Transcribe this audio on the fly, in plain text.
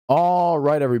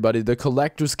Alright everybody, the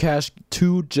Collector's Cache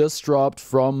 2 just dropped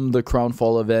from the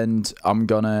Crownfall event. I'm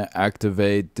gonna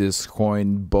activate this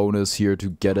coin bonus here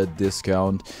to get a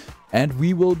discount. And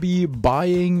we will be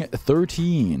buying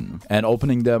 13. And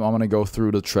opening them, I'm gonna go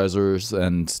through the treasures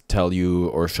and tell you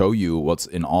or show you what's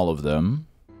in all of them.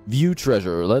 View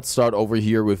treasure. Let's start over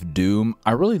here with Doom.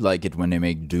 I really like it when they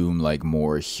make Doom like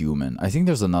more human. I think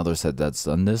there's another set that's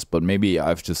done this, but maybe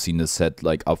I've just seen this set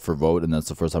like up for vote and that's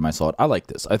the first time I saw it. I like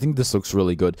this. I think this looks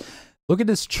really good. Look at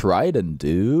this trident,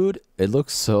 dude. It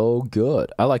looks so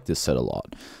good. I like this set a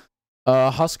lot.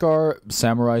 Huskar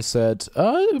Samurai set.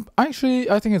 Actually,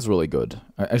 I think it's really good.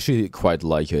 I actually quite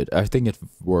like it. I think it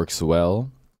works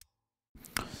well.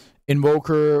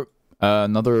 Invoker.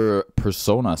 Another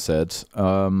Persona set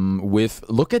with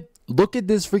look at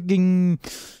this freaking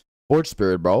Forge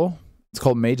Spirit, bro. It's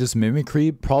called Mage's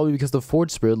Mimicry, probably because the Forge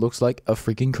Spirit looks like a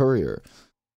freaking courier.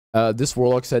 This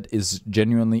Warlock set is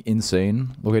genuinely insane.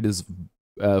 Look at this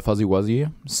Fuzzy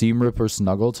Wuzzy Seam Ripper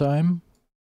Snuggle Time.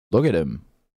 Look at him.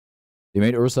 They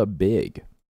made Ursa big.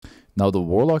 Now the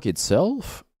Warlock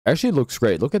itself actually looks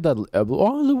great. Look at that.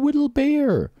 Oh, the little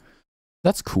bear.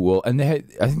 That's cool. And they had,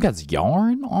 I think that's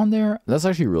Yarn on there. That's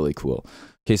actually really cool.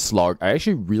 Okay, Slog. I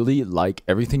actually really like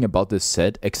everything about this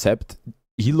set, except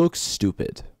he looks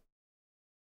stupid.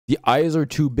 The eyes are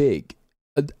too big.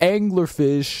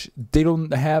 Anglerfish, they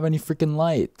don't have any freaking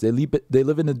light. They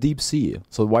live in the deep sea.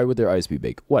 So why would their eyes be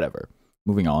big? Whatever.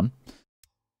 Moving on.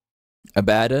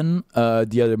 Abaddon,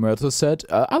 Dia de Muertos set.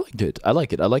 I liked it. I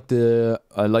like it. I like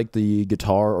the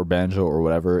guitar or banjo or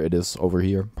whatever it is over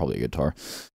here. Probably a guitar.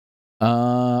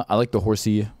 I like the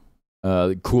horsey,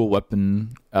 cool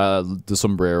weapon, the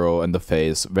sombrero and the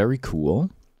face, very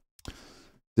cool.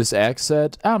 This axe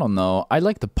set, I don't know, I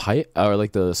like the pipe, or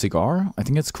like the cigar, I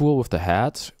think it's cool with the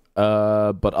hat,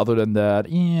 but other than that,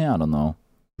 yeah, I don't know,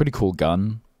 pretty cool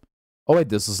gun. Oh wait,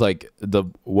 this is like the,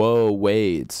 whoa,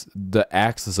 wait, the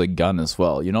axe is a gun as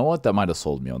well, you know what, that might have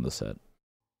sold me on the set.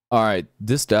 Alright,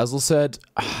 this Dazzle set,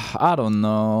 I don't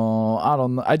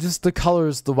know, I just, the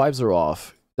colors, the vibes are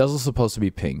off. Dazzle's supposed to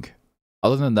be pink.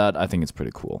 Other than that, I think it's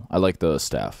pretty cool. I like the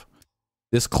staff.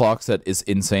 This clock set is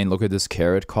insane. Look at this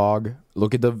carrot cog.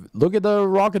 Look at the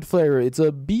rocket flare. It's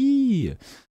a bee.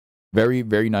 Very,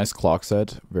 very nice clock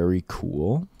set. Very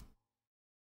cool.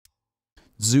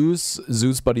 Zeus,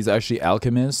 but he's actually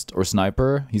alchemist or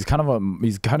sniper. He's kind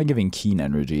of giving keen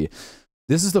energy.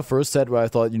 This is the first set where I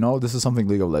thought, you know, this is something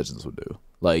League of Legends would do.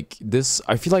 Like, this,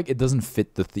 I feel like it doesn't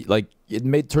fit the like,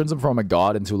 it turns him from a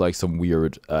god into, like, some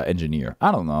weird engineer.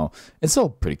 I don't know. It's still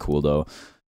pretty cool, though.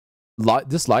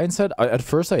 This lion set, at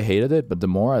first I hated it, but the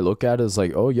more I look at it, it's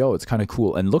like, oh, yo, it's kind of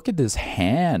cool. And look at this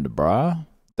hand, bruh.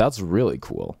 That's really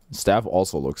cool. Staff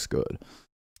also looks good.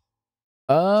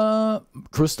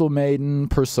 Crystal Maiden,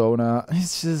 Persona.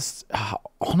 It's just,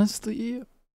 honestly,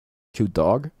 cute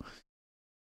dog.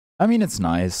 I mean, it's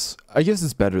nice. I guess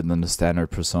it's better than the standard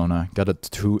Persona. Got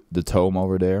the tome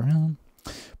over there.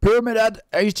 Pyramid Head,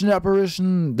 Ancient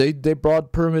Apparition. They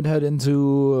brought Pyramid Head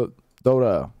into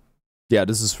Dota. Yeah,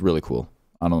 this is really cool.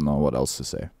 I don't know what else to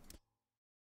say.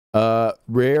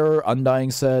 Rare Undying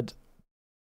set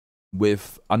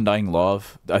with Undying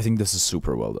Love. I think this is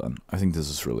super well done. I think this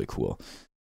is really cool.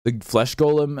 The Flesh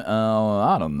Golem,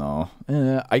 I don't know.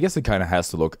 I guess it kind of has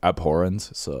to look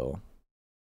abhorrent, so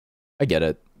I get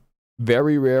it.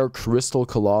 Very rare Crystal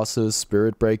Colossus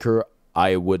Spirit Breaker.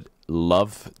 I would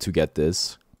love to get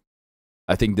this.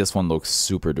 I think this one looks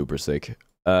super duper sick.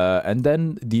 And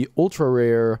then the ultra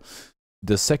rare,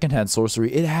 the second-hand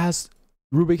sorcery.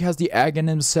 Rubik has the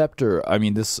Aghanim Scepter. I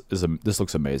mean, this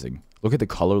looks amazing. Look at the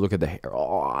color. Look at the hair.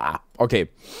 Oh, okay.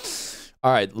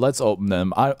 All right, let's open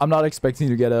them. I'm not expecting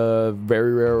to get a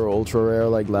very rare or ultra rare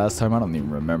like last time. I don't even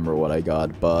remember what I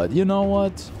got, but you know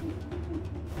what?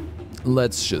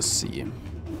 Let's just see.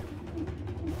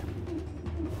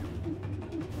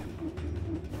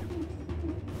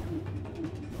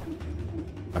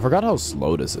 I forgot how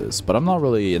slow this is, but I'm not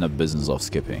really in a business of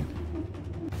skipping.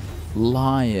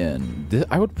 Lion.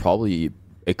 I would probably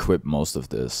equip most of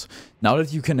this. Now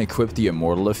that you can equip the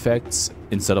immortal effects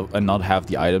instead of and not have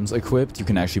the items equipped, you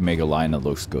can actually make a lion that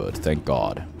looks good. Thank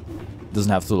God. It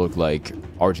doesn't have to look like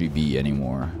RGB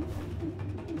anymore.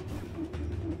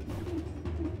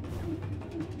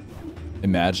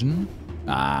 Imagine.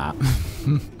 Ah.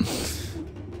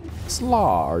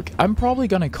 Slark. I'm probably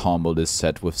gonna combo this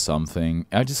set with something.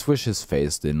 I just wish his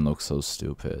face didn't look so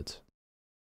stupid.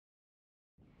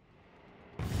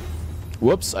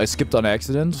 Whoops, I skipped on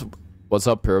accident. What's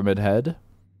up, Pyramid Head?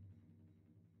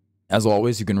 As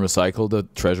always, you can recycle the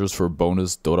treasures for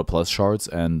bonus Dota Plus shards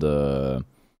and an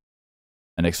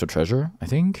extra treasure, I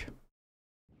think.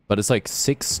 But it's like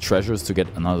 6 treasures to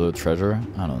get another treasure.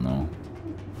 I don't know.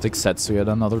 6 sets to get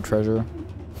another treasure.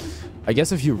 I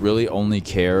guess if you really only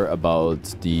care about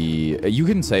the... You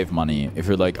can save money. If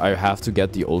you're like, I have to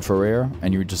get the ultra rare,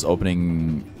 and you're just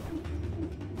opening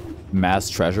mass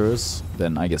treasures,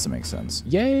 then I guess it makes sense.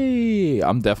 Yay!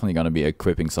 I'm definitely going to be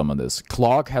equipping some of this.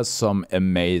 Clock has some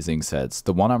amazing sets.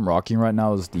 The one I'm rocking right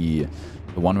now is the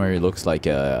one where he looks like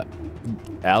a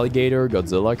alligator,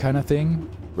 Godzilla kind of thing.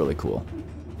 Really cool.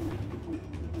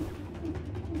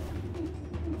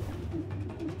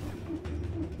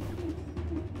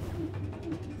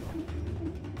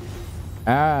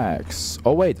 Axe.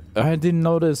 Oh wait, I didn't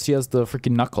notice he has the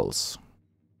freaking knuckles.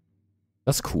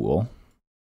 That's cool.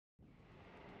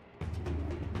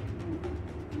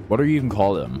 What do you even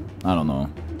call them? I don't know.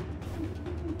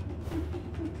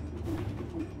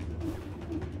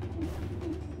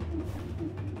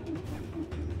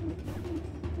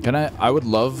 Can I would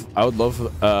love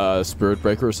Spirit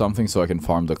Breaker or something so I can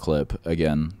farm the clip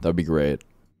again. That'd be great.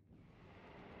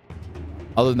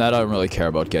 Other than that, I don't really care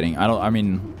about getting... I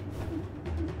mean...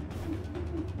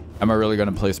 Am I really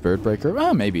gonna play Spirit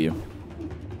Breaker? Maybe.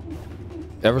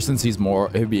 Ever since he's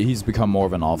become more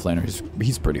of an offlaner,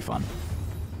 he's pretty fun.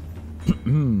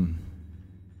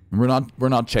 We're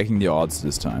not checking the odds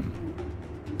this time.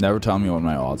 Never tell me what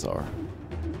my odds are.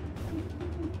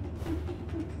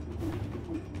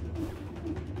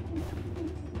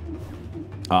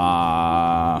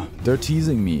 They're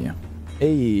teasing me.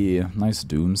 Hey, nice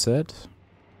Doom set.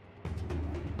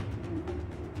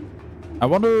 I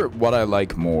wonder what I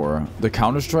like more. The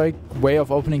Counter-Strike way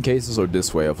of opening cases or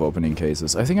this way of opening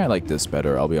cases? I think I like this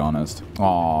better, I'll be honest.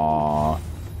 Aww.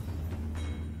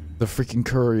 The freaking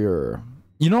courier.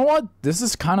 You know what? This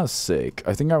is kind of sick.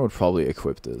 I think I would probably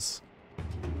equip this.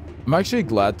 I'm actually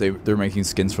glad they're making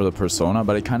skins for the persona,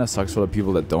 but it kind of sucks for the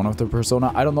people that don't have the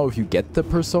persona. I don't know if you get the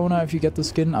persona if you get the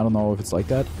skin. I don't know if it's like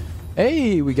that.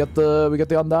 Hey, we got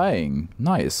the Undying.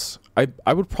 Nice.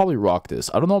 I would probably rock this.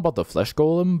 I don't know about the Flesh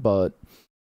Golem, but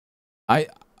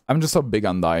I'm just a big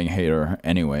Undying hater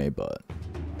anyway, but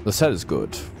the set is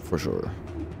good for sure.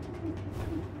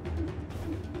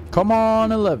 Come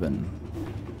on, 11.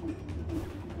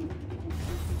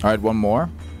 All right, one more.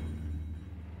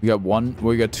 We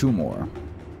got 2 more.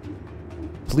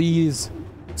 Please,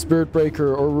 Spirit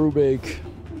Breaker or Rubik.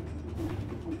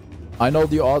 I know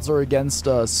the odds are against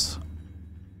us.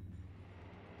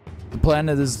 The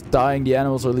planet is dying, the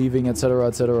animals are leaving, etc.,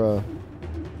 etc.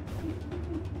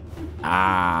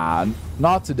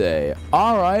 Not today.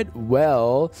 Alright,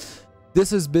 well,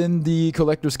 this has been the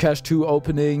Collector's Cache 2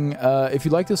 opening. If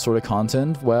you like this sort of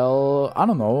content, well, I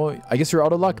don't know. I guess you're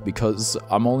out of luck because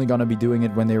I'm only gonna be doing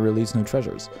it when they release new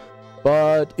treasures.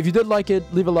 But if you did like it,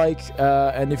 leave a like.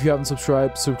 And if you haven't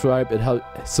subscribed, subscribe. It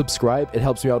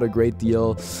helps me out a great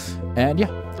deal. And yeah,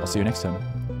 I'll see you next time.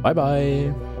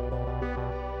 Bye-bye.